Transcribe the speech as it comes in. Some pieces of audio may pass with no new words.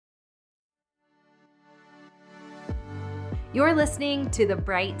You're listening to the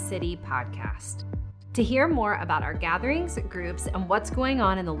Bright City Podcast. To hear more about our gatherings, groups, and what's going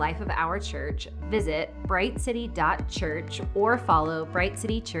on in the life of our church, visit brightcity.church or follow Bright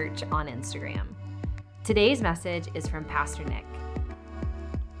City Church on Instagram. Today's message is from Pastor Nick.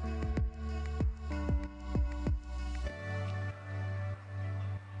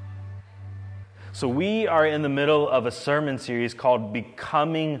 So we are in the middle of a sermon series called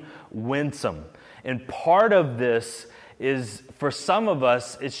Becoming Winsome. And part of this is, for some of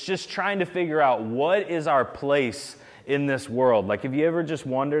us, it's just trying to figure out what is our place in this world. Like, have you ever just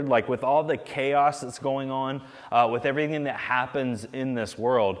wondered, like, with all the chaos that's going on, with everything that happens in this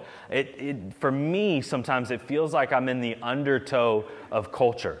world, for me, sometimes it feels like I'm in the undertow of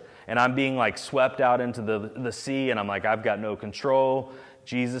culture. And I'm being, like, swept out into the sea, and I'm like, I've got no control.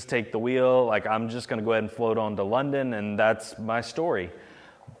 Jesus, take the wheel. Like, I'm just going to go ahead and float on to London, and that's my story.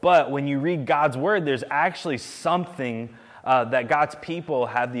 But when you read God's Word, there's actually something that God's people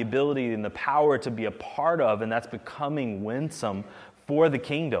have the ability and the power to be a part of, and that's becoming winsome for the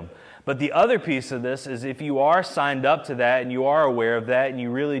kingdom. But the other piece of this is, if you are signed up to that and you are aware of that and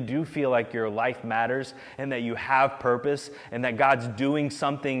you really do feel like your life matters and that you have purpose and that God's doing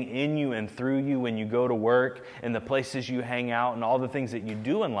something in you and through you when you go to work and the places you hang out and all the things that you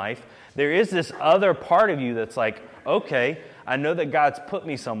do in life, there is this other part of you that's like, okay, I know that God's put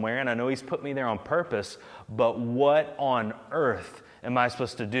me somewhere and I know He's put me there on purpose, but what on earth am I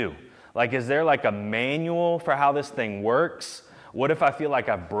supposed to do? Like, is there like a manual for how this thing works? What if I feel like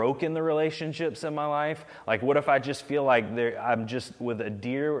I've broken the relationships in my life? Like, what if I just feel like I'm just with a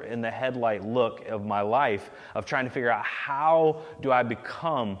deer in the headlight look of my life of trying to figure out how do I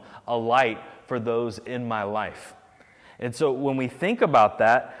become a light for those in my life? And so when we think about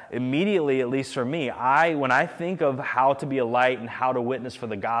that, immediately, at least for me, when I think of how to be a light and how to witness for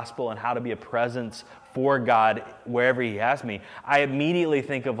the gospel and how to be a presence for God wherever He has me, I immediately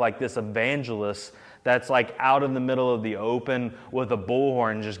think of like this evangelist that's like out in the middle of the open with a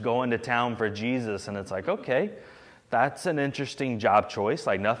bullhorn just going to town for Jesus. And it's like, okay, that's an interesting job choice.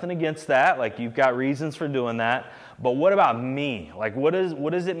 Like, nothing against that. Like, you've got reasons for doing that. But what about me? Like, what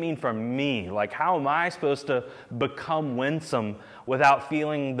does it mean for me? Like, how am I supposed to become winsome without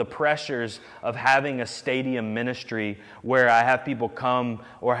feeling the pressures of having a stadium ministry where I have people come,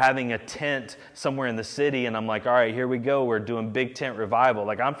 or having a tent somewhere in the city and I'm like, all right, here we go. We're doing big tent revival.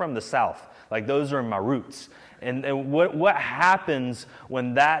 Like, I'm from the South. Like, those are my roots. And what happens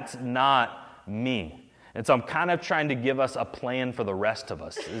when that's not me? And so I'm kind of trying to give us a plan for the rest of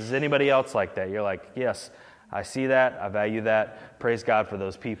us. Is anybody else like that? You're like, yes, I see that, I value that, praise God for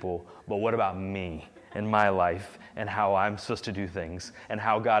those people, but what about me and my life and how I'm supposed to do things and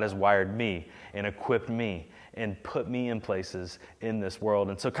how God has wired me and equipped me and put me in places in this world?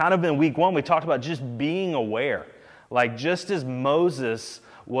 And so kind of in week 1, we talked about just being aware. Like, just as Moses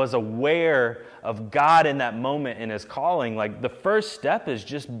was aware of God in that moment in his calling, like, the first step is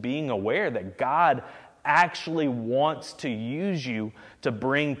just being aware that God actually wants to use you to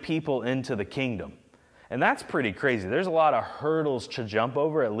bring people into the kingdom. And that's pretty crazy. There's a lot of hurdles to jump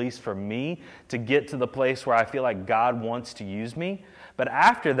over, at least for me, to get to the place where I feel like God wants to use me. But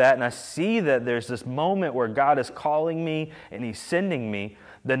after that, and I see that there's this moment where God is calling me and He's sending me,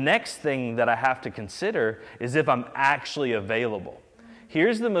 the next thing that I have to consider is if I'm actually available.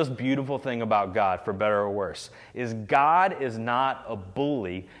 Here's the most beautiful thing about God, for better or worse, is God is not a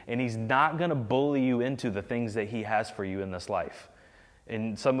bully, and He's not going to bully you into the things that He has for you in this life.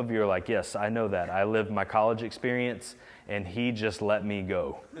 And some of you are like, yes, I know that. I lived my college experience, and He just let me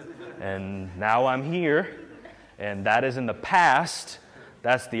go. And now I'm here, and that is in the past.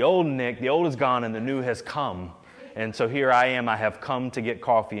 That's the old Nick. The old is gone, and the new has come. And so here I am. I have come to get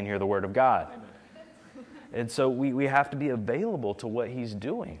coffee and hear the Word of God. And so we have to be available to what He's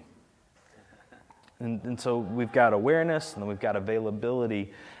doing. And so we've got awareness, and then we've got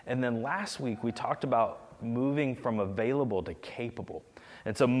availability. And then last week we talked about moving from available to capable.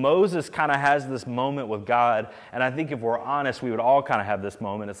 And so Moses kind of has this moment with God, and I think if we're honest, we would all kind of have this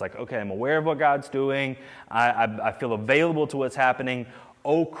moment. It's like, okay, I'm aware of what God's doing. I feel available to what's happening.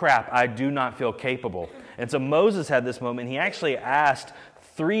 Oh crap, I do not feel capable. And so Moses had this moment. He actually asked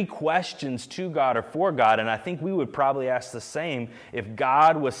 3 questions to God or for God, and I think we would probably ask the same if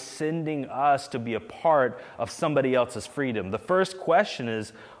God was sending us to be a part of somebody else's freedom. The first question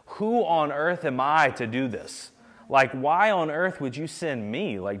is, who on earth am I to do this? Like, why on earth would you send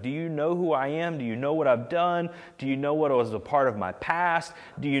me? Like, do you know who I am? Do you know what I've done? Do you know what was a part of my past?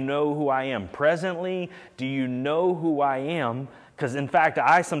 Do you know who I am presently? Do you know who I am? Because, in fact,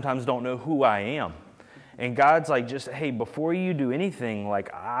 I sometimes don't know who I am. And God's like, just, hey, before you do anything,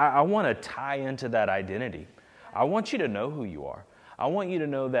 like, I want to tie into that identity. I want you to know who you are. I want you to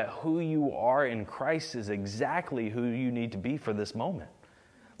know that who you are in Christ is exactly who you need to be for this moment.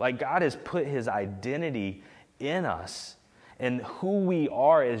 Like God has put his identity in us, and who we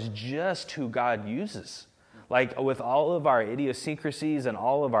are is just who God uses. Like with all of our idiosyncrasies and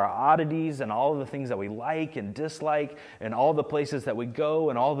all of our oddities and all of the things that we like and dislike and all the places that we go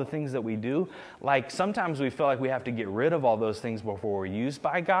and all the things that we do, like sometimes we feel like we have to get rid of all those things before we're used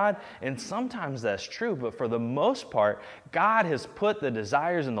by God. And sometimes that's true, but for the most part, God has put the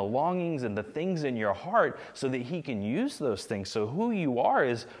desires and the longings and the things in your heart so that he can use those things. So who you are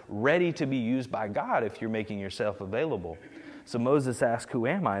is ready to be used by God if you're making yourself available. So Moses asks, who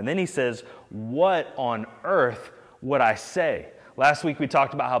am I? And then he says, what on earth would I say? Last week we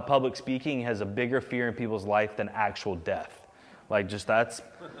talked about how public speaking has a bigger fear in people's life than actual death. Like just that's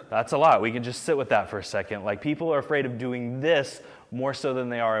a lot. We can just sit with that for a second. Like people are afraid of doing this more so than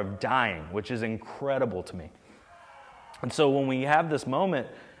they are of dying, which is incredible to me. And so when we have this moment,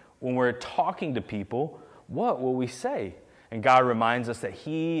 when we're talking to people, what will we say? And God reminds us that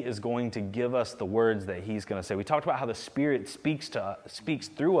he is going to give us the words that he's going to say. We talked about how the Spirit speaks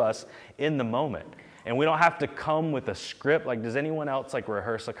through us in the moment. And we don't have to come with a script. Like, does anyone else like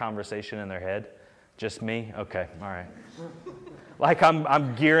rehearse a conversation in their head? Just me? Okay, all right. Like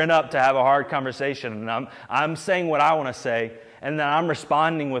I'm gearing up to have a hard conversation, and I'm saying what I want to say, and then I'm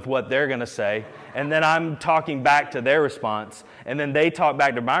responding with what they're going to say, and then I'm talking back to their response, and then they talk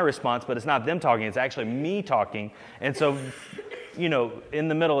back to my response, but it's not them talking, it's actually me talking. And so, in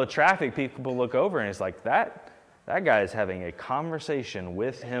the middle of traffic, people look over and it's like, that guy is having a conversation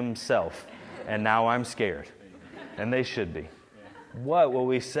with himself, and now I'm scared. And they should be. What will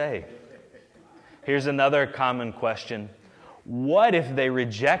we say? Here's another common question. What if they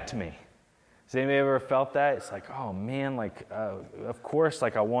reject me? Has anybody ever felt that? It's like, oh man, of course, I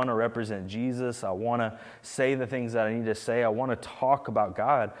want to represent Jesus. I want to say the things that I need to say. I want to talk about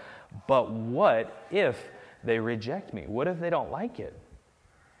God. But what if they reject me? What if they don't like it?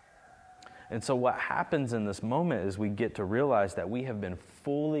 And so what happens in this moment is we get to realize that we have been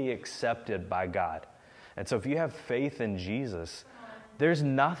fully accepted by God. And so if you have faith in Jesus, there's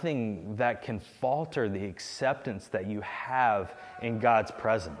nothing that can falter the acceptance that you have in God's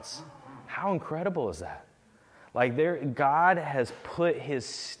presence. How incredible is that? God has put his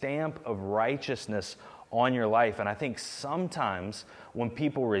stamp of righteousness on your life. And I think sometimes when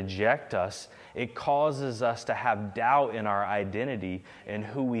people reject us, it causes us to have doubt in our identity and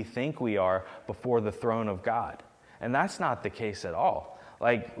who we think we are before the throne of God. And that's not the case at all.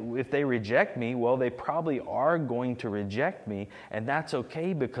 If they reject me, well, they probably are going to reject me, and that's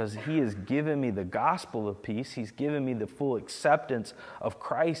okay because he has given me the gospel of peace. He's given me the full acceptance of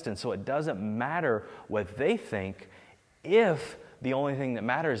Christ, and so it doesn't matter what they think if the only thing that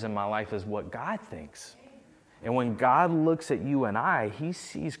matters in my life is what God thinks. And when God looks at you and I, he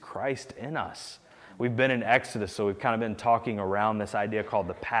sees Christ in us. We've been in Exodus, so we've kind of been talking around this idea called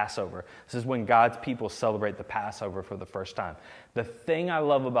the Passover. This is when God's people celebrate the Passover for the first time. The thing I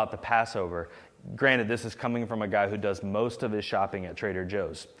love about the Passover, granted this is coming from a guy who does most of his shopping at Trader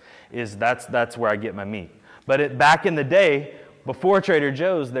Joe's, is that's where I get my meat. But back in the day, before Trader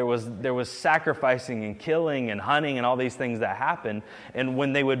Joe's, there was sacrificing and killing and hunting and all these things that happened. And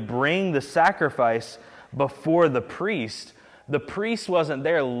when they would bring the sacrifice before the priest wasn't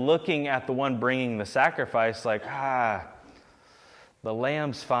there looking at the one bringing the sacrifice like, the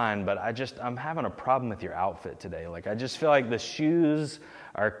lamb's fine, but I'm having a problem with your outfit today. I just feel like the shoes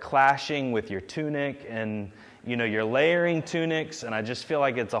are clashing with your tunic, and you're layering tunics, and I just feel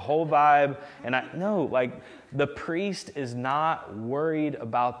like it's a whole vibe. And the priest is not worried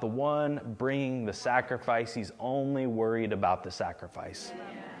about the one bringing the sacrifice. He's only worried about the sacrifice.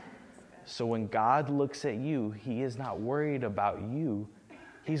 So when God looks at you, he is not worried about you.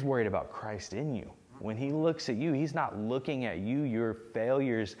 He's worried about Christ in you. When he looks at you, he's not looking at you, your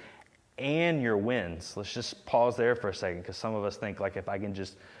failures, and your wins. Let's just pause there for a second, because some of us think if I can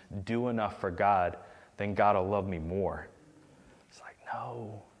just do enough for God, then God will love me more. It's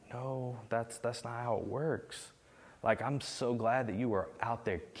no, that's not how it works. I'm so glad that you are out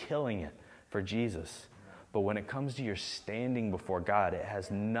there killing it for Jesus. But when it comes to your standing before God, it has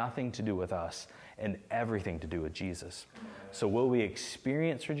nothing to do with us and everything to do with Jesus. So will we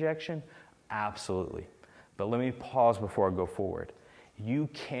experience rejection? Absolutely. But let me pause before I go forward. You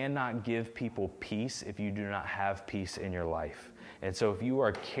cannot give people peace if you do not have peace in your life. And so if you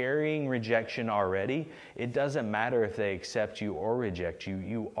are carrying rejection already, it doesn't matter if they accept you or reject you.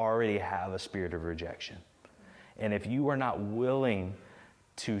 You already have a spirit of rejection. And if you are not willing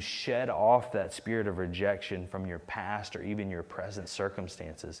to shed off that spirit of rejection from your past or even your present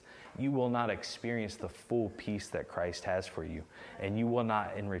circumstances, you will not experience the full peace that Christ has for you. And you will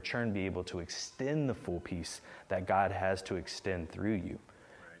not, in return, be able to extend the full peace that God has to extend through you.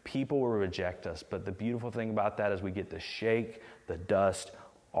 People will reject us, but the beautiful thing about that is we get to shake the dust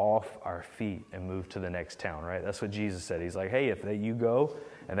off our feet and move to the next town, right? That's what Jesus said. He's like, hey, if you go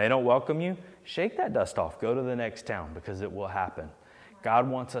and they don't welcome you, shake that dust off. Go to the next town, because it will happen. God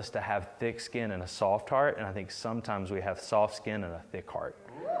wants us to have thick skin and a soft heart, and I think sometimes we have soft skin and a thick heart.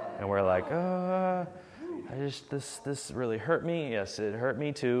 And we're like, this really hurt me. Yes, it hurt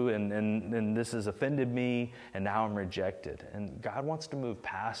me too, and this has offended me, and now I'm rejected. And God wants to move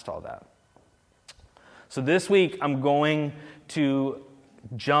past all that. So this week, I'm going to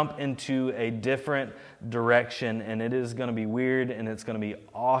jump into a different direction, and it is going to be weird, and it's going to be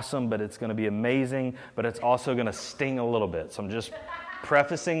awesome, but it's going to be amazing, but it's also going to sting a little bit. So I'm just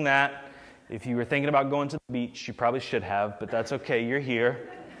prefacing that. If you were thinking about going to the beach, you probably should have, but that's okay. You're here.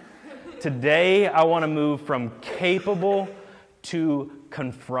 Today, I want to move from capable to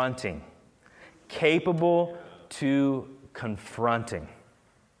confronting. Capable to confronting.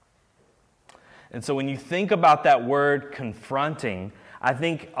 And so when you think about that word confronting, I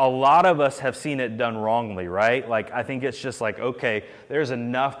think a lot of us have seen it done wrongly, right? Like, I think it's just like, okay, there's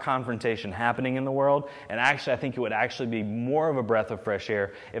enough confrontation happening in the world, and actually I think it would actually be more of a breath of fresh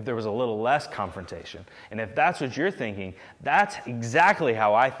air if there was a little less confrontation. And if that's what you're thinking, that's exactly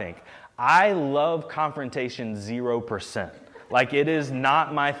how I think. I love confrontation 0%. Like, it is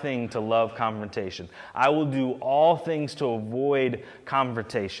not my thing to love confrontation. I will do all things to avoid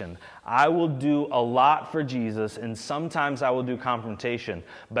confrontation. I will do a lot for Jesus, and sometimes I will do confrontation.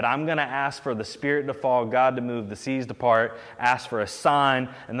 But I'm going to ask for the Spirit to fall, God to move, the seas to part, ask for a sign,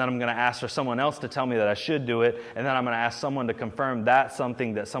 and then I'm going to ask for someone else to tell me that I should do it, and then I'm going to ask someone to confirm that's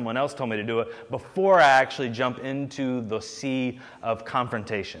something that someone else told me to do it before I actually jump into the sea of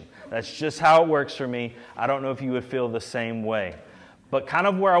confrontation. That's just how it works for me. I don't know if you would feel the same way. But kind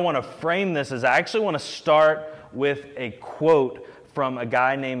of where I want to frame this is I actually want to start with a quote from a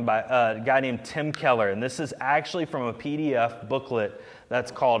guy named Tim Keller. And this is actually from a PDF booklet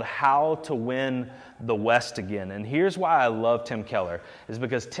that's called How to Win the West Again. And here's why I love Tim Keller, is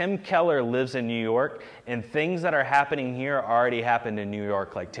because Tim Keller lives in New York, and things that are happening here already happened in New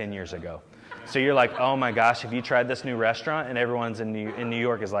York like 10 years ago. So you're like, oh my gosh, have you tried this new restaurant? And everyone's in New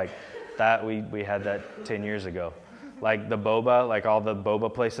York is like, that we had that 10 years ago. Like the boba, like all the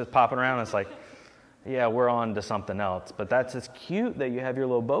boba places popping around, it's like, yeah, we're on to something else. But it's cute that you have your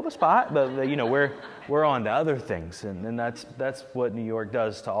little boba spot, but you know, we're on to other things, and that's what New York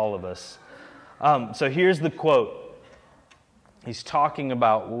does to all of us. So here's the quote. He's talking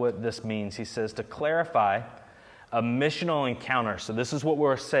about what this means. He says, to clarify, a missional encounter, so this is what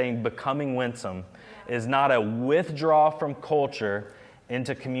we're saying, becoming winsome, is not a withdrawal from culture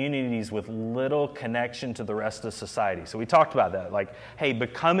into communities with little connection to the rest of society. So we talked about that. Like, hey,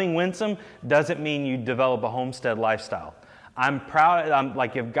 becoming winsome doesn't mean you develop a homestead lifestyle. I'm proud,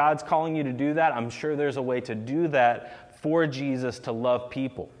 like, if God's calling you to do that, I'm sure there's a way to do that for Jesus to love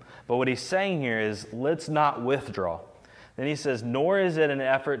people. But what he's saying here is, let's not withdraw. Then he says, nor is it an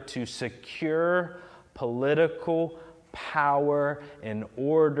effort to secure political power in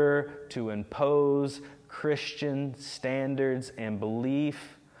order to impose Christian standards and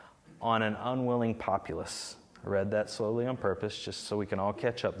belief on an unwilling populace. I read that slowly on purpose, just so we can all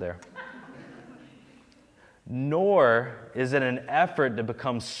catch up there. Nor is it an effort to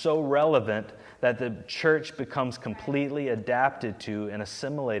become so relevant that the church becomes completely adapted to and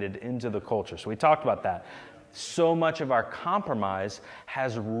assimilated into the culture. So we talked about that. So much of our compromise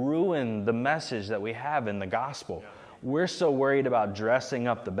has ruined the message that we have in the gospel. We're so worried about dressing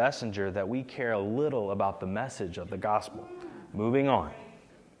up the messenger that we care a little about the message of the gospel. Moving on.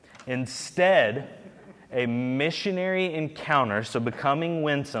 Instead, a missionary encounter, so becoming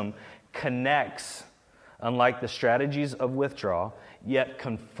winsome, connects, unlike the strategies of withdrawal, yet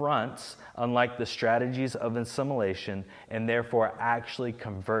confronts, unlike the strategies of assimilation, and therefore actually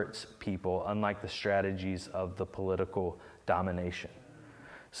converts people, unlike the strategies of the political domination.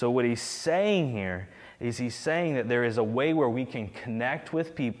 So what he's saying here is he's saying that there is a way where we can connect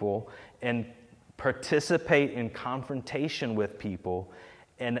with people and participate in confrontation with people,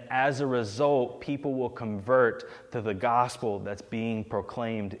 and as a result, people will convert to the gospel that's being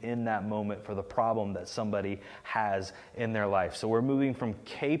proclaimed in that moment for the problem that somebody has in their life. So we're moving from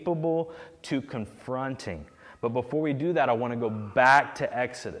capable to confronting. But before we do that, I want to go back to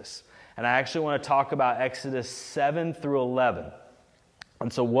Exodus. And I actually want to talk about Exodus 7 through 11.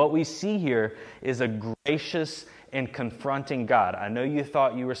 And so what we see here is a gracious and confronting God. I know you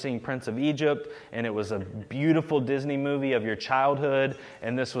thought you were seeing Prince of Egypt, and it was a beautiful Disney movie of your childhood,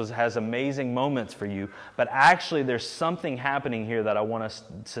 and this has amazing moments for you, but actually there's something happening here that I want us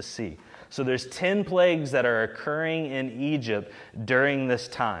to see. So there's 10 plagues that are occurring in Egypt during this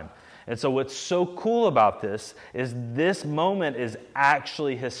time. And so what's so cool about this is this moment is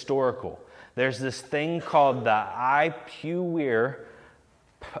actually historical. There's this thing called the Ipuwer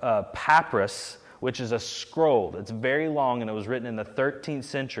Papyrus, which is a scroll. It's very long, and it was written in the 13th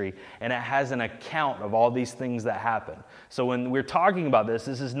century, and it has an account of all these things that happen. So when we're talking about this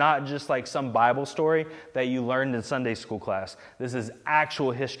is not just like some Bible story that you learned in Sunday school class. This is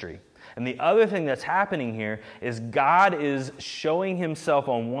actual history. And the other thing that's happening here is God is showing himself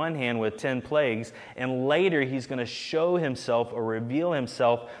on one hand with 10 plagues, and later he's going to show himself or reveal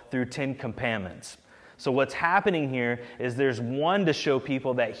himself through 10 commandments. So what's happening here is there's one to show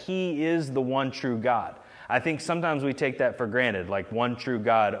people that he is the one true God. I think sometimes we take that for granted, like one true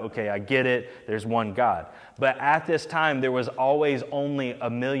God. Okay, I get it, there's one God. But at this time, there was always only a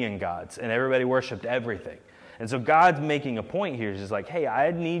million gods, and everybody worshiped everything. And so God's making a point here. He's like, hey,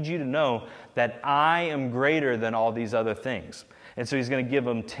 I need you to know that I am greater than all these other things. And so he's going to give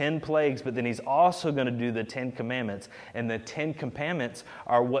them 10 plagues, but then he's also going to do the 10 commandments. And the 10 commandments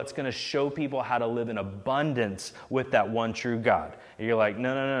are what's going to show people how to live in abundance with that one true God. And you're like,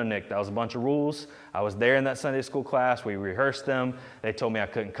 no, Nick, that was a bunch of rules. I was there in that Sunday school class. We rehearsed them. They told me I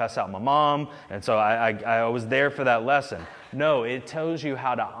couldn't cuss out my mom. And so I was there for that lesson. No, it tells you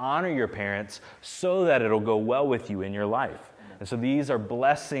how to honor your parents so that it'll go well with you in your life. And so these are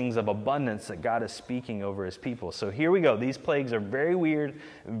blessings of abundance that God is speaking over his people. So here we go. These plagues are very weird,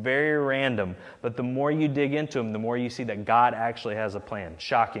 very random. But the more you dig into them, the more you see that God actually has a plan.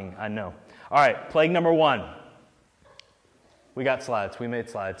 Shocking, I know. All right, plague number 1. We got slides. We made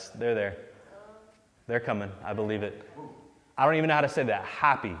slides. They're there. They're coming. I believe it. I don't even know how to say that.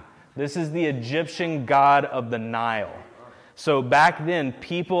 Hapi. This is the Egyptian god of the Nile. So back then,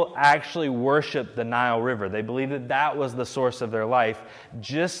 people actually worshiped the Nile River. They believed that that was the source of their life,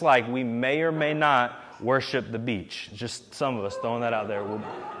 just like we may or may not worship the beach. Just some of us throwing that out there.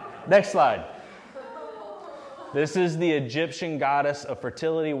 Next slide. This is the Egyptian goddess of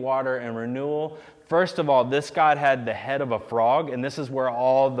fertility, water, and renewal. First of all, this god had the head of a frog, and this is where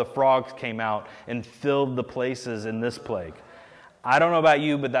all the frogs came out and filled the places in this plague. I don't know about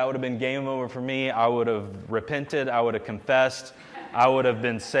you, but that would have been game over for me. I would have repented. I would have confessed. I would have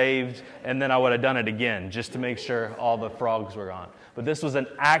been saved. And then I would have done it again just to make sure all the frogs were gone. But this was an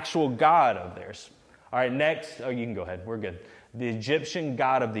actual god of theirs. All right, next. Oh, you can go ahead. We're good. The Egyptian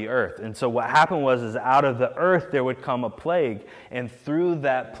god of the earth. And so what happened was out of the earth there would come a plague. And through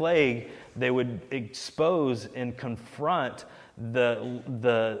that plague, they would expose and confront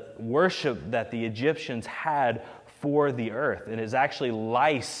the worship that the Egyptians had for the earth. It is actually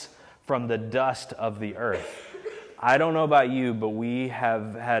lice from the dust of the earth. I don't know about you, but we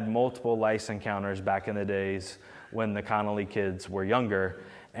have had multiple lice encounters back in the days when the Connolly kids were younger,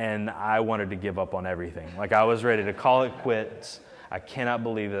 and I wanted to give up on everything. Like, I was ready to call it quits. I cannot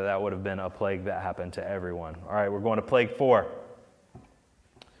believe that would have been a plague that happened to everyone. All right, we're going to plague 4.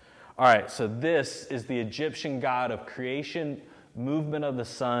 All right, so this is the Egyptian god of creation, movement of the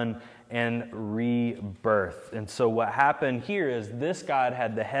sun, and rebirth. And so what happened here is this god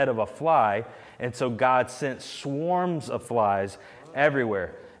had the head of a fly, and so God sent swarms of flies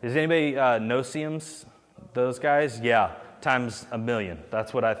everywhere. Does anybody no-see-ums? Those guys? Yeah, times a million.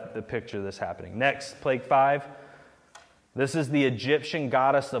 That's what I picture this happening. Next, plague 5. This is the Egyptian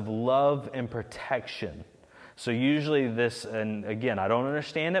goddess of love and protection. So usually this, and again, I don't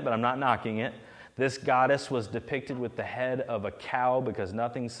understand it, but I'm not knocking it. This goddess was depicted with the head of a cow because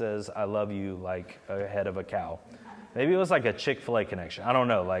nothing says I love you like a head of a cow. Maybe it was like a Chick-fil-A connection. I don't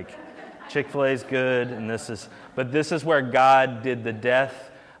know. Like, Chick-fil-A is good, and this is where God did the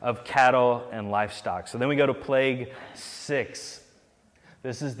death of cattle and livestock. So then we go to plague 6.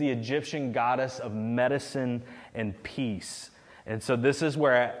 This is the Egyptian goddess of medicine and peace. And so this is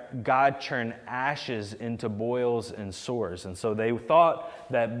where God turned ashes into boils and sores. And so they thought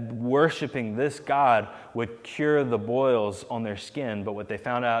that worshiping this God would cure the boils on their skin, but what they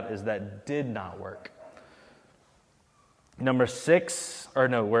found out is that did not work. Number 6, or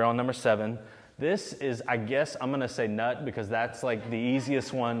no, we're on number 7. This is, I guess, I'm going to say Nut because that's like the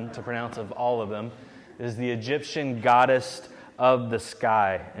easiest one to pronounce of all of them, is the Egyptian goddess of the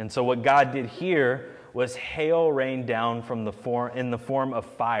sky. And so what God did here was hail rained down in the form of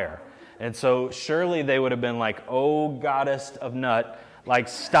fire. And so surely they would have been like, oh, goddess of Nut, like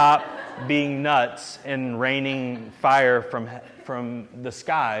stop being nuts and raining fire from the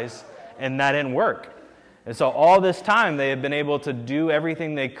skies, and that didn't work. And so all this time, they had been able to do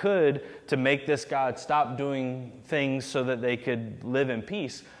everything they could to make this God stop doing things so that they could live in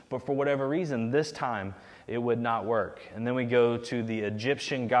peace. But for whatever reason, this time, it would not work. And then we go to the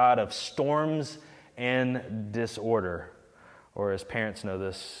Egyptian god of storms and disorder. Or as parents know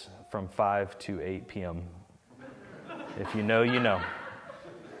this, from 5 to 8 p.m. If you know, you know.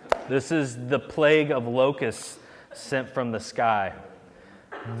 This is the plague of locusts sent from the sky.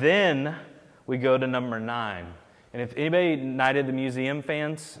 Then we go to number 9. And if anybody Night at the Museum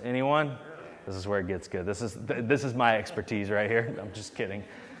fans, anyone? This is where it gets good. This is my expertise right here. I'm just kidding.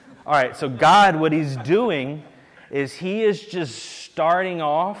 All right, so God, what he's doing is he is just starting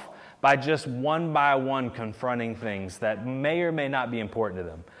off by just one by one confronting things that may or may not be important to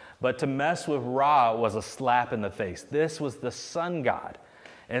them. But to mess with Ra was a slap in the face. This was the sun god.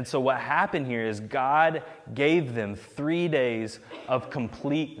 And so what happened here is God gave them 3 days of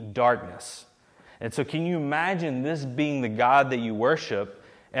complete darkness. And so can you imagine this being the God that you worship,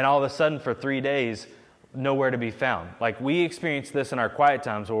 and all of a sudden for 3 days, nowhere to be found? Like we experience this in our quiet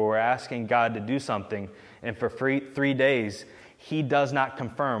times where we're asking God to do something, and for 3 days, he does not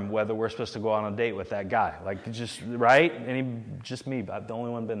confirm whether we're supposed to go on a date with that guy. Like just, right? Just me, I'm the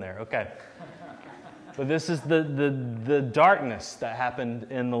only one been there. Okay. But this is the darkness that happened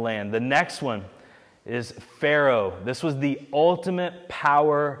in the land. The next one is Pharaoh. This was the ultimate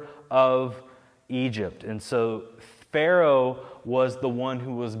power of Egypt. And so Pharaoh was the one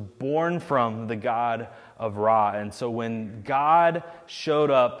who was born from the god of Ra. And so when God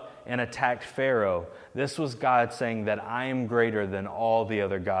showed up and attacked Pharaoh, this was God saying that I am greater than all the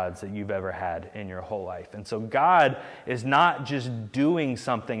other gods that you've ever had in your whole life. And so God is not just doing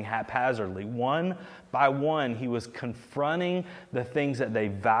something haphazardly. One by one, he was confronting the things that they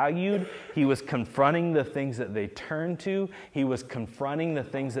valued. He was confronting the things that they turned to. He was confronting the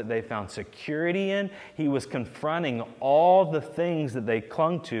things that they found security in. He was confronting all the things that they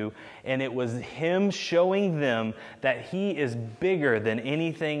clung to. And it was him showing them that he is bigger than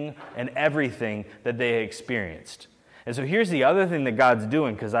anything and everything that they experienced. And so here's the other thing that God's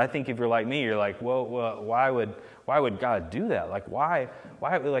doing, because I think if you're like me, you're like, well, why would God do that? Like, why?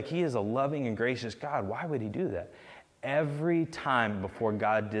 Like, he is a loving and gracious God. Why would he do that? Every time before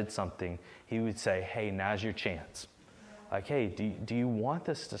God did something, he would say, hey, now's your chance. Like, hey, do you want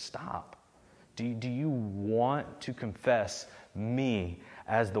this to stop? Do you want to confess me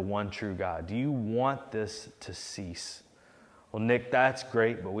as the one true God? Do you want this to cease? Well, Nick, that's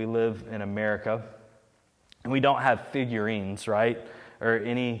great, but we live in America, and we don't have figurines, right? Or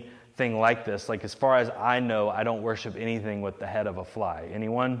anything like this. Like, as far as I know, I don't worship anything with the head of a fly.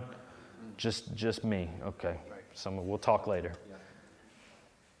 Anyone? Just me. Okay. We'll talk later.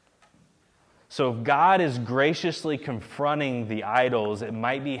 So if God is graciously confronting the idols, it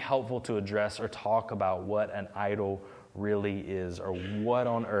might be helpful to address or talk about what an idol really is, or what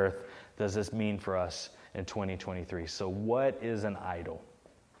on earth does this mean for us in 2023. So what is an idol?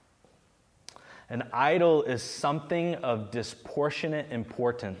 An idol is something of disproportionate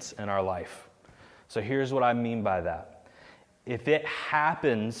importance in our life. So here's what I mean by that. If it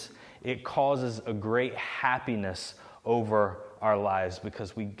happens, it causes a great happiness over our lives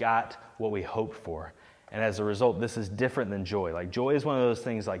because we got what we hoped for. And as a result, this is different than joy. Like, joy is one of those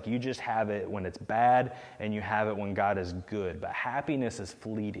things, like, you just have it when it's bad and you have it when God is good. But happiness is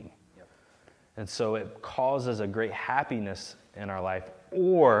fleeting. Yep. And so it causes a great happiness in our life.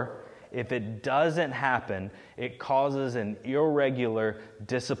 Or if it doesn't happen, it causes an irregular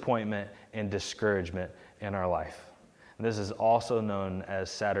disappointment and discouragement in our life. And this is also known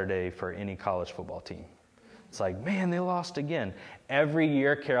as Saturday for any college football team. It's like, man, they lost again. Every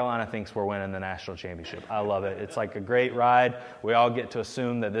year, Carolina thinks we're winning the national championship. I love it. It's like a great ride. We all get to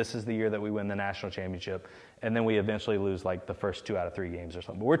assume that this is the year that we win the national championship, and then we eventually lose like the first 2 out of 3 games or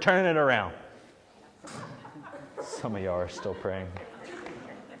something. But we're turning it around. Some of y'all are still praying.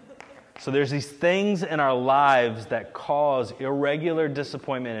 So there's these things in our lives that cause irregular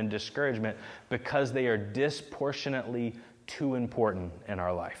disappointment and discouragement because they are disproportionately too important in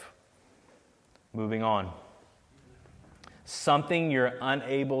our life. Moving on. Something you're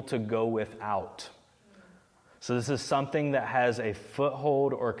unable to go without. So this is something that has a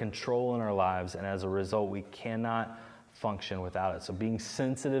foothold or control in our lives, and as a result, we cannot function without it. So being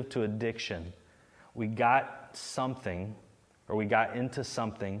sensitive to addiction, we got something, or we got into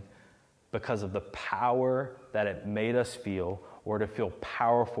something because of the power that it made us feel, or to feel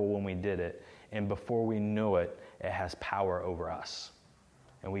powerful when we did it. And before we knew it, it has power over us,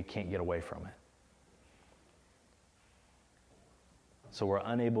 and we can't get away from it. So we're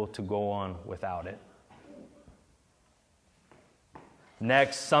unable to go on without it.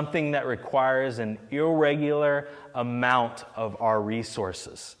 Next, something that requires an irregular amount of our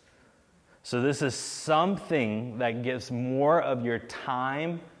resources. So this is something that gives more of your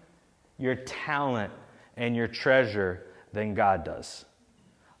time, your talent, and your treasure than God does.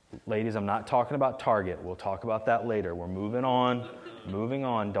 Ladies, I'm not talking about Target. We'll talk about that later. We're moving on. Moving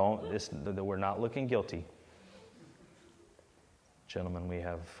on. We're not looking guilty. Gentlemen, we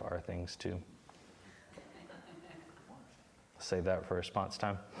have our things too. Save that for response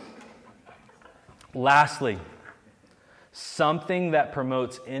time. Lastly, something that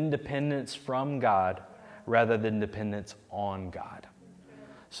promotes independence from God rather than dependence on God.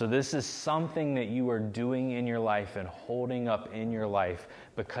 So this is something that you are doing in your life and holding up in your life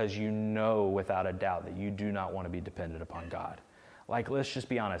because you know without a doubt that you do not want to be dependent upon God. Like, let's just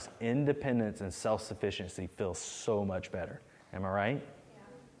be honest, independence and self-sufficiency feels so much better. Am I right? Yeah.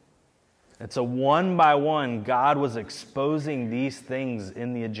 And so one by one, God was exposing these things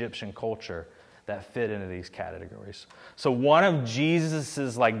in the Egyptian culture that fit into these categories. So one of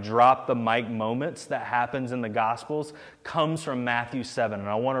Jesus's drop the mic moments that happens in the Gospels comes from Matthew 7. And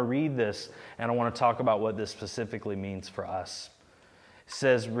I want to read this and I want to talk about what this specifically means for us. It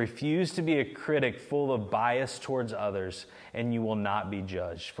says, refuse to be a critic full of bias towards others, and you will not be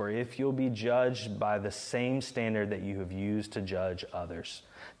judged. For if you'll be judged by the same standard that you have used to judge others,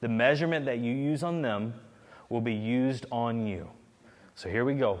 the measurement that you use on them will be used on you. So here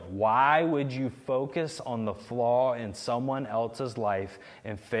we go. Why would you focus on the flaw in someone else's life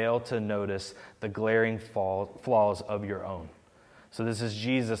and fail to notice the glaring flaws of your own? So this is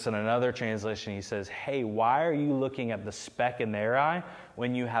Jesus. In another translation, he says, hey, why are you looking at the speck in their eye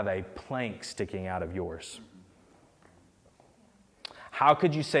when you have a plank sticking out of yours? How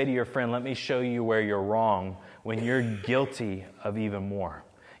could you say to your friend, let me show you where you're wrong, when you're guilty of even more?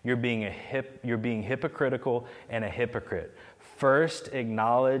 You're being hypocritical and a hypocrite. First,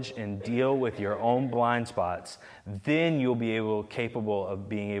 acknowledge and deal with your own blind spots. Then you'll be capable of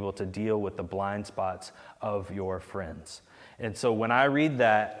being able to deal with the blind spots of your friends. And so when I read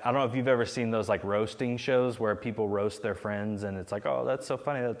that, I don't know if you've ever seen those roasting shows where people roast their friends and it's oh, that's so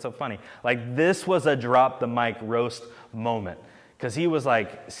funny, that's so funny. This was a drop the mic roast moment. Because he was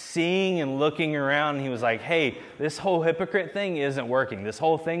seeing and looking around and he was hey, this whole hypocrite thing isn't working. This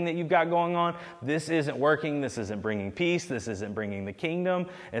whole thing that you've got going on, this isn't working. This isn't bringing peace. This isn't bringing the kingdom.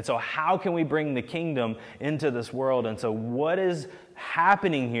 And so how can we bring the kingdom into this world? And so what is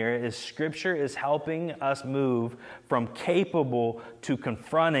happening here is Scripture is helping us move from capable to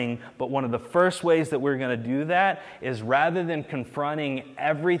confronting. But one of the first ways that we're going to do that is rather than confronting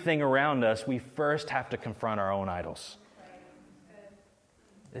everything around us, we first have to confront our own idols.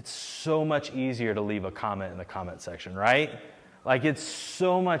 It's so much easier to leave a comment in the comment section, right? It's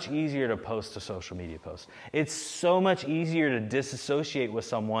so much easier to post a social media post. It's so much easier to disassociate with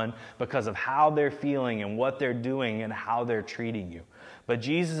someone because of how they're feeling and what they're doing and how they're treating you. But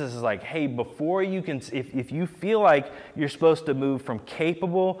Jesus is hey, before you can, if you feel like you're supposed to move from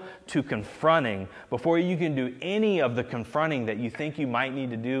capable to confronting, before you can do any of the confronting that you think you might need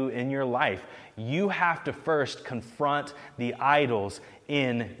to do in your life, you have to first confront the idols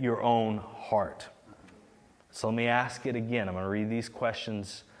in your own heart. So let me ask it again. I'm going to read these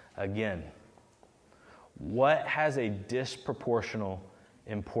questions again. What has a disproportional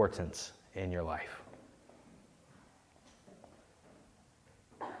importance in your life?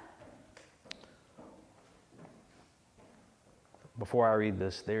 Before I read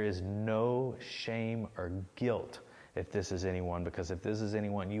this, there is no shame or guilt if this is anyone, because if this is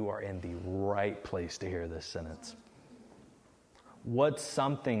anyone, you are in the right place to hear this sentence. What's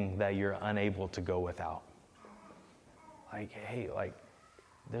something that you're unable to go without?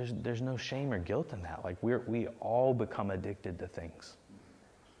 There's no shame or guilt in that. We all become addicted to things.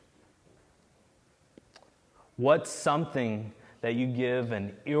 What's something that you give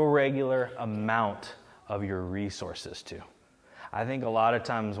an irregular amount of your resources to? I think a lot of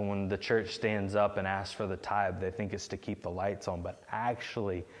times when the church stands up and asks for the tithe, they think it's to keep the lights on, but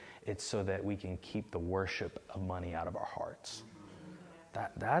actually it's so that we can keep the worship of money out of our hearts.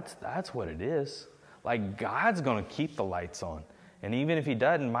 That's what it is. God's going to keep the lights on. And even if he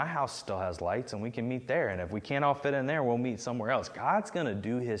doesn't, my house still has lights and we can meet there. And if we can't all fit in there, we'll meet somewhere else. God's going to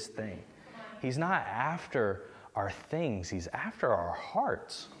do his thing. He's not after our things. He's after our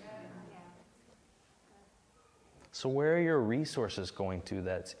hearts. So where are your resources going to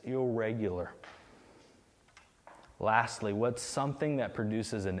that's irregular? Lastly, what's something that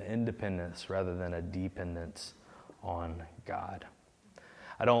produces an independence rather than a dependence on God?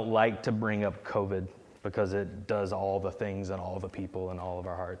 I don't like to bring up COVID because it does all the things and all the people and all of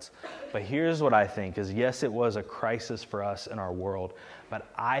our hearts. But here's what I think is, yes, it was a crisis for us in our world,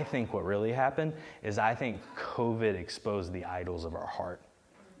 but I think what really happened is I think COVID exposed the idols of our heart,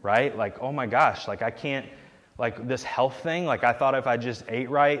 right? Like, oh my gosh, like I can't, like this health thing, like I thought if I just ate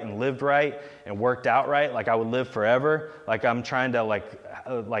right and lived right and worked out right, like I would live forever. Like I'm trying to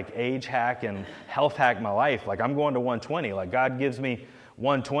like age hack and health hack my life. Like I'm going to 120. Like God gives me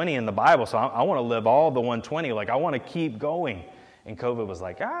 120 in the Bible, so I want to live all the 120. Like I want to keep going. And COVID was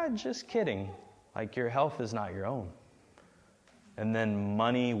like, just kidding. Like your health is not your own. And then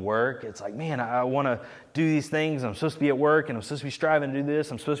money, work, it's like, man, I want to do these things. I'm supposed to be at work, and I'm supposed to be striving to do this.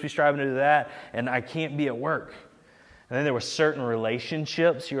 I'm supposed to be striving to do that, and I can't be at work. And then there were certain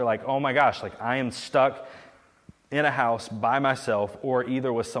relationships. You're like, oh my gosh, like I am stuck in a house by myself or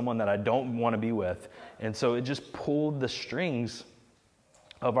either with someone that I don't want to be with. And so it just pulled the strings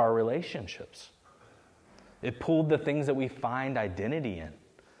of our relationships. It pulled the things that we find identity in.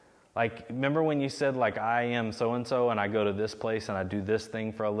 Like, remember when you said, like, I am so-and-so, and I go to this place, and I do this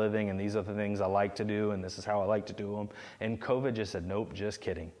thing for a living, and these are the things I like to do, and this is how I like to do them. And COVID just said, nope, just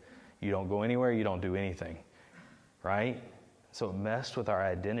kidding. You don't go anywhere, you don't do anything, right? So it messed with our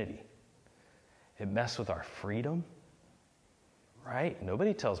identity. It messed with our freedom, right?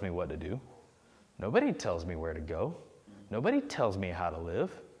 Nobody tells me what to do. Nobody tells me where to go. Nobody tells me how to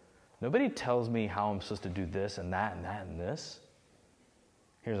live. Nobody tells me how I'm supposed to do this and that and that and this.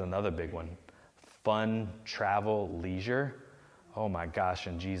 Here's another big one. Fun, travel, leisure. Oh my gosh,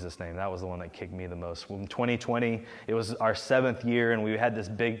 in Jesus' name, that was the one that kicked me the most. In 2020, it was our 7th year, and we had this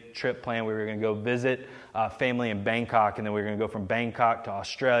big trip planned. We were going to go visit family in Bangkok, and then we were going to go from Bangkok to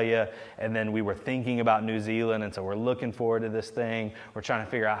Australia, and then we were thinking about New Zealand, and so we're looking forward to this thing. We're trying to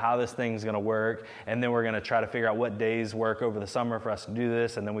figure out how this thing's going to work, and then we're going to try to figure out what days work over the summer for us to do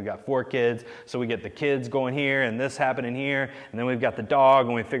this, and then we've got 4 kids, so we get the kids going here, and this happening here, and then we've got the dog,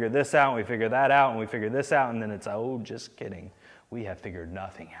 and we figure this out, and we figure that out, and we figure this out, and then it's, oh, just kidding. We have figured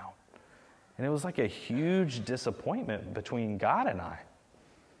nothing out. And it was like a huge disappointment between God and I.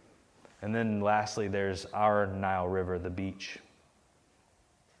 And then lastly, there's our Nile River, the beach.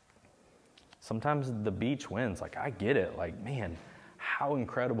 Sometimes the beach wins. Like, I get it. Like, man, how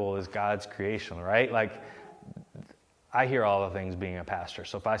incredible is God's creation, right? Like, I hear all the things being a pastor.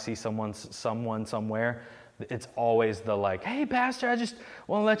 So if I see someone somewhere, it's always the like, hey, pastor, I just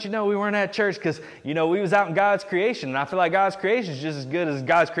want to let you know we weren't at church because, we was out in God's creation. And I feel like God's creation is just as good as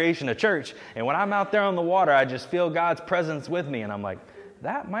God's creation of church. And when I'm out there on the water, I just feel God's presence with me. And I'm like,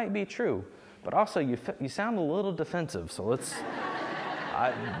 that might be true. But also, you sound a little defensive. So let's,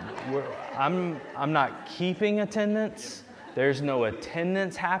 I'm not keeping attendance. There's no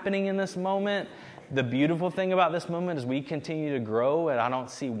attendance happening in this moment. The beautiful thing about this moment is we continue to grow, and I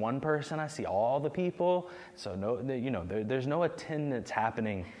don't see one person, I see all the people. So there's no attendance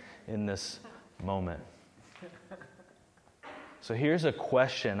happening in this moment. So here's a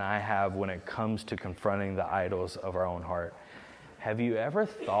question I have when it comes to confronting the idols of our own heart. Have you ever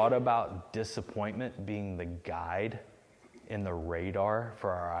thought about disappointment being the guide in the radar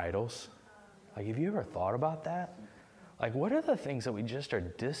for our idols? Like, have you ever thought about that? Like, what are the things that we just are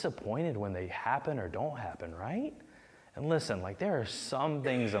disappointed when they happen or don't happen, right? And listen, like, there are some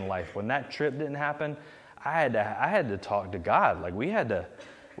things in life. When that trip didn't happen, I had to talk to God. Like, we had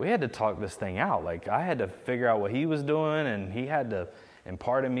to talk this thing out. Like, I had to figure out what He was doing, and He had to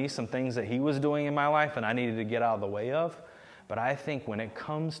impart in me some things that He was doing in my life, and I needed to get out of the way of. But I think when it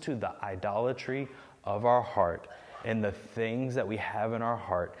comes to the idolatry of our heart, and the things that we have in our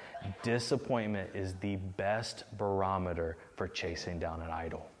heart, disappointment is the best barometer for chasing down an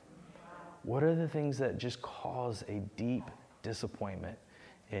idol. What are the things that just cause a deep disappointment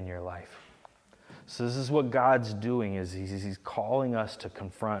in your life? So this is what God's doing, is He's calling us to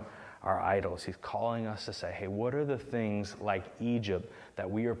confront our idols. He's calling us to say, hey, what are the things like Egypt that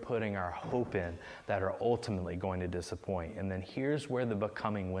we are putting our hope in that are ultimately going to disappoint? And then here's where the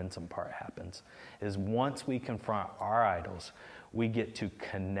becoming winsome part happens, is once we confront our idols, we get to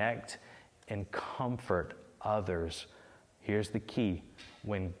connect and comfort others. Here's the key,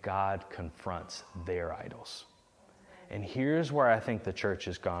 when God confronts their idols. And here's where I think the church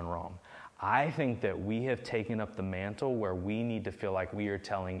has gone wrong. I think that we have taken up the mantle where we need to feel like we are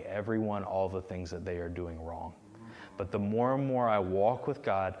telling everyone all the things that they are doing wrong. But the more and more I walk with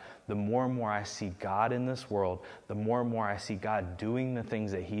God, the more and more I see God in this world, the more and more I see God doing the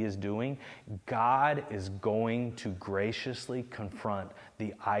things that He is doing, God is going to graciously confront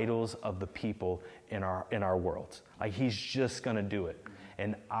the idols of the people in our worlds. Like, He's just going to do it.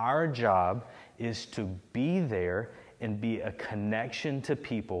 And our job is to be there and be a connection to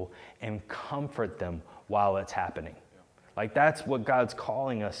people and comfort them while it's happening. Like, that's what God's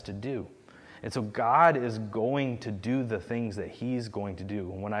calling us to do. And so God is going to do the things that he's going to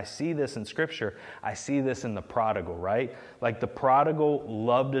do. And when I see this in Scripture, I see this in the prodigal, right? Like, the prodigal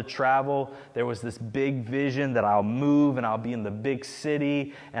loved to travel. There was this big vision that I'll move and I'll be in the big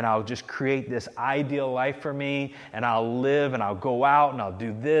city and I'll just create this ideal life for me, and I'll live and I'll go out and I'll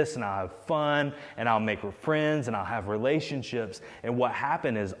do this and I'll have fun and I'll make friends and I'll have relationships. And what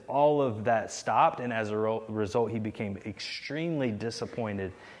happened is all of that stopped, and as a result, he became extremely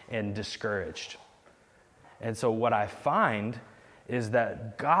disappointed and discouraged. And so what I find is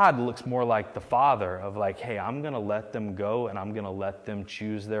that God looks more like the Father of like, hey, I'm going to let them go and I'm going to let them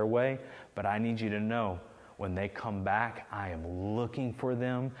choose their way, but I need you to know when they come back, I am looking for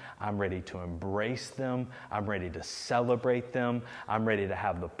them. I'm ready to embrace them. I'm ready to celebrate them. I'm ready to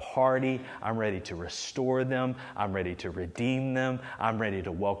have the party. I'm ready to restore them. I'm ready to redeem them. I'm ready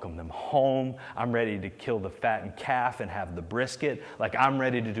to welcome them home. I'm ready to kill the fattened calf and have the brisket. Like, I'm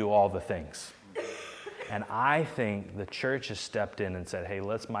ready to do all the things. And I think the church has stepped in and said, hey,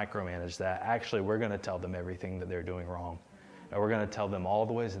 let's micromanage that. Actually, we're going to tell them everything that they're doing wrong. And we're going to tell them all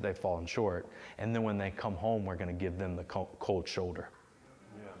the ways that they've fallen short. And then when they come home, we're going to give them the cold shoulder.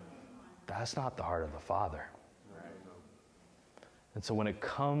 Yeah. That's not the heart of the Father. Right. And so when it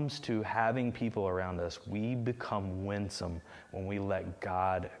comes to having people around us, we become winsome when we let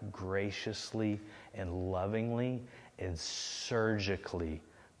God graciously and lovingly and surgically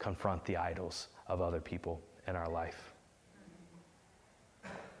confront the idols of other people in our life.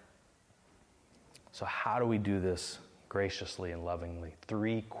 So how do we do this graciously and lovingly?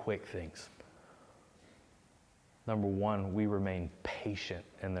 3 quick things. Number 1, we remain patient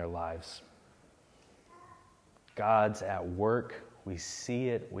in their lives. God's at work. We see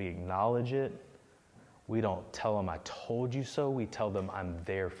it. We acknowledge it. We don't tell them, I told you so. We tell them, I'm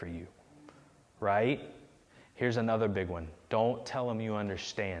there for you. Right? Here's another big one. Don't tell them you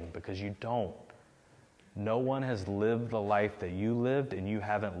understand, because you don't. No one has lived the life that you lived, and you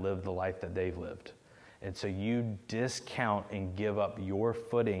haven't lived the life that they've lived. And so you discount and give up your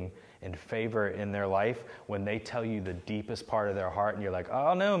footing and favor in their life when they tell you the deepest part of their heart, and you're like,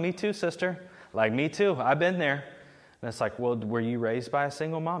 oh no, me too, sister. Like, me too, I've been there. And it's like, well, were you raised by a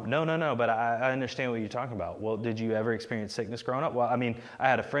single mom? No, but I understand what you're talking about. Well, did you ever experience sickness growing up? Well, I mean, I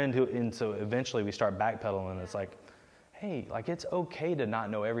had a friend and so eventually we start backpedaling, and it's like, hey, like, it's okay to not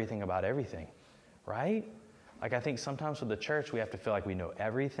know everything about everything, right? Like, I think sometimes with the church, we have to feel like we know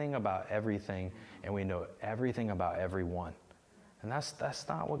everything about everything, and we know everything about everyone. And that's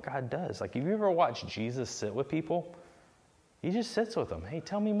not what God does. Like, have you ever watched Jesus sit with people? He just sits with them. Hey,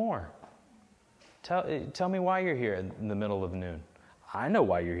 tell me more. Tell me why you're here in the middle of noon. I know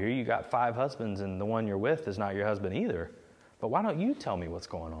why you're here. You got 5 husbands, and the one you're with is not your husband either. But why don't you tell me what's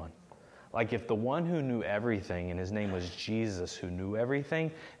going on? Like, if the one who knew everything, and his name was Jesus, who knew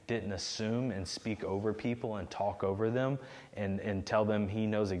everything, didn't assume and speak over people and talk over them and tell them he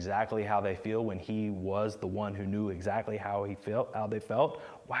knows exactly how they feel when he was the one who knew exactly how they felt,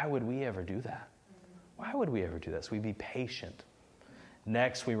 why would we ever do that? Why would we ever do that? So we be patient.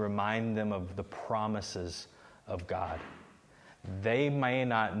 Next, we remind them of the promises of God. They may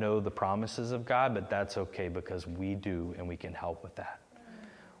not know the promises of God, but that's okay, because we do, and we can help with that.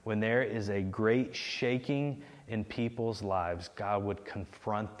 When there is a great shaking in people's lives, God would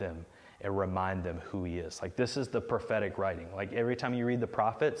confront them and remind them who he is. Like, this is the prophetic writing. Like, every time you read the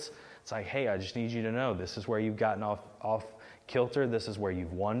prophets, it's like, hey, I just need you to know this is where you've gotten off kilter. This is where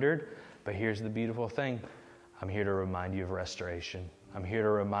you've wandered. But here's the beautiful thing. I'm here to remind you of restoration. I'm here to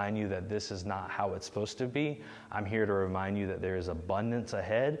remind you that this is not how it's supposed to be. I'm here to remind you that there is abundance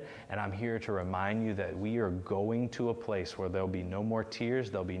ahead. And I'm here to remind you that we are going to a place where there'll be no more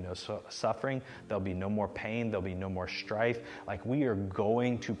tears. There'll be no suffering. There'll be no more pain. There'll be no more strife. Like, we are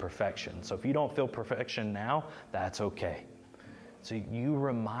going to perfection. So if you don't feel perfection now, that's okay. So you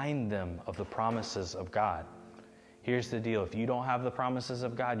remind them of the promises of God. Here's the deal. If you don't have the promises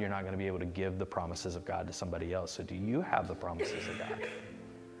of God, you're not going to be able to give the promises of God to somebody else. So do you have the promises of God?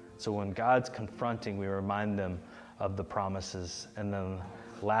 So when God's confronting, we remind them of the promises. And then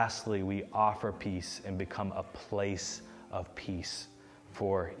lastly, we offer peace and become a place of peace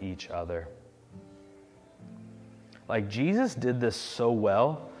for each other. Like, Jesus did this so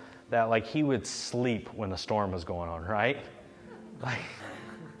well that, like, he would sleep when a storm was going on, right?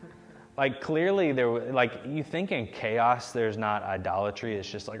 Like, clearly, you think in chaos there's not idolatry. It's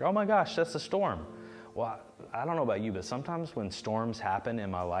just like, oh my gosh, that's a storm. Well, I don't know about you, but sometimes when storms happen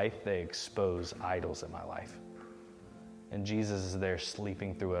in my life, they expose idols in my life. And Jesus is there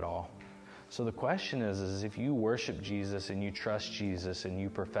sleeping through it all. So the question is if you worship Jesus and you trust Jesus and you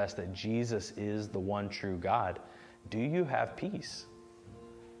profess that Jesus is the one true God, do you have peace?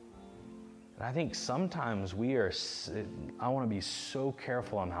 And I think sometimes I want to be so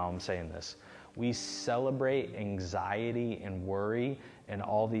careful on how I'm saying this. We celebrate anxiety and worry and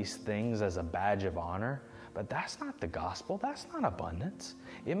all these things as a badge of honor, but that's not the gospel. That's not abundance.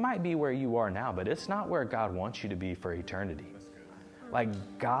 It might be where you are now, but it's not where God wants you to be for eternity.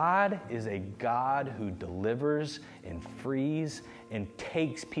 Like, God is a God who delivers and frees and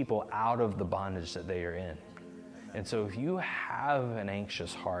takes people out of the bondage that they are in. And so if you have an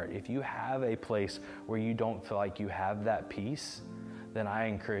anxious heart, if you have a place where you don't feel like you have that peace, then I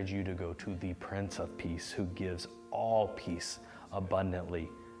encourage you to go to the Prince of Peace, who gives all peace abundantly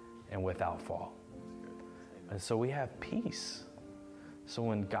and without fault. And so we have peace. So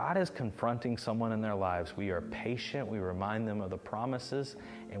when God is confronting someone in their lives, we are patient, we remind them of the promises,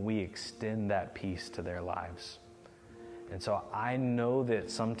 and we extend that peace to their lives. And so I know that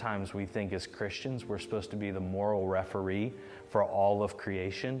sometimes we think as Christians we're supposed to be the moral referee for all of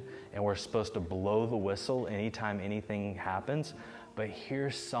creation, and we're supposed to blow the whistle anytime anything happens. But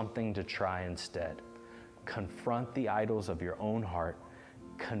here's something to try instead. Confront the idols of your own heart.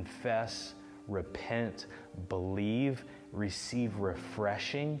 Confess, repent, believe, receive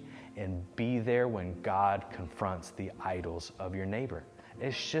refreshing, and be there when God confronts the idols of your neighbor.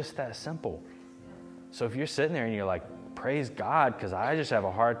 It's just that simple. So if you're sitting there and you're like, praise God, because I just have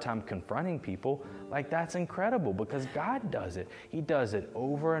a hard time confronting people, like, that's incredible, because God does it. He does it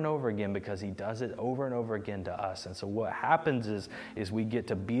over and over again because he does it over and over again to us. And so what happens is we get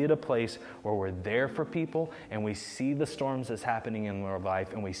to be at a place where we're there for people, and we see the storms that's happening in their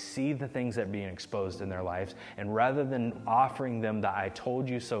life, and we see the things that are being exposed in their lives. And rather than offering them the I told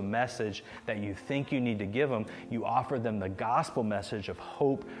you so message that you think you need to give them, you offer them the gospel message of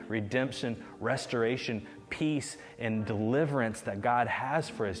hope, redemption, restoration, peace, and deliverance that God has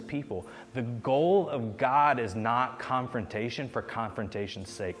for his people. The goal of God is not confrontation for confrontation's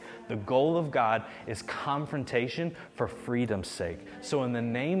sake. The goal of God is confrontation for freedom's sake. So in the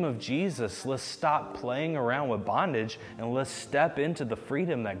name of Jesus, let's stop playing around with bondage and let's step into the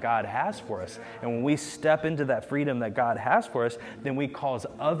freedom that God has for us. And when we step into that freedom that God has for us, then we cause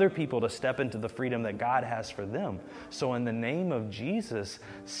other people to step into the freedom that God has for them. So in the name of Jesus,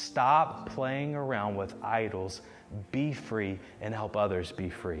 stop playing around with idols, be free, and help others be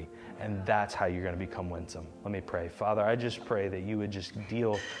free. And that's how you're going to become winsome. Let me pray. Father, I just pray that you would just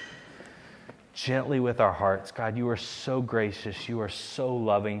deal gently with our hearts. God, you are so gracious. You are so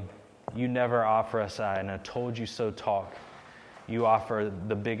loving. You never offer us and I told you so talk. You offer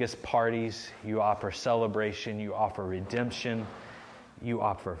the biggest parties. You offer celebration. You offer redemption. You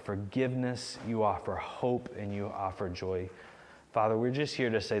offer forgiveness. You offer hope, and you offer joy. Father, we're just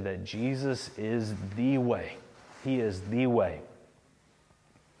here to say that Jesus is the way. He is the way.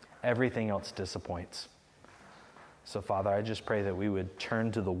 Everything else disappoints. So, Father, I just pray that we would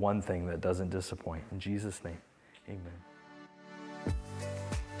turn to the one thing that doesn't disappoint. In Jesus' name, amen.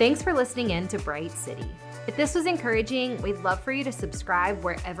 Thanks for listening in to Bright City. If this was encouraging, we'd love for you to subscribe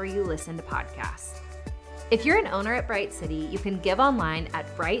wherever you listen to podcasts. If you're an owner at Bright City, you can give online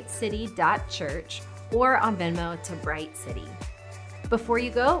at brightcity.church or on Venmo to Bright City. Before you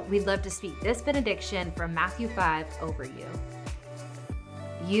go, we'd love to speak this benediction from Matthew 5 over you.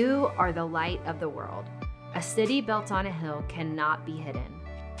 You are the light of the world. A city built on a hill cannot be hidden.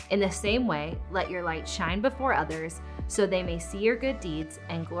 In the same way, let your light shine before others so they may see your good deeds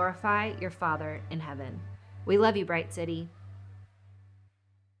and glorify your Father in heaven. We love you, Bright City.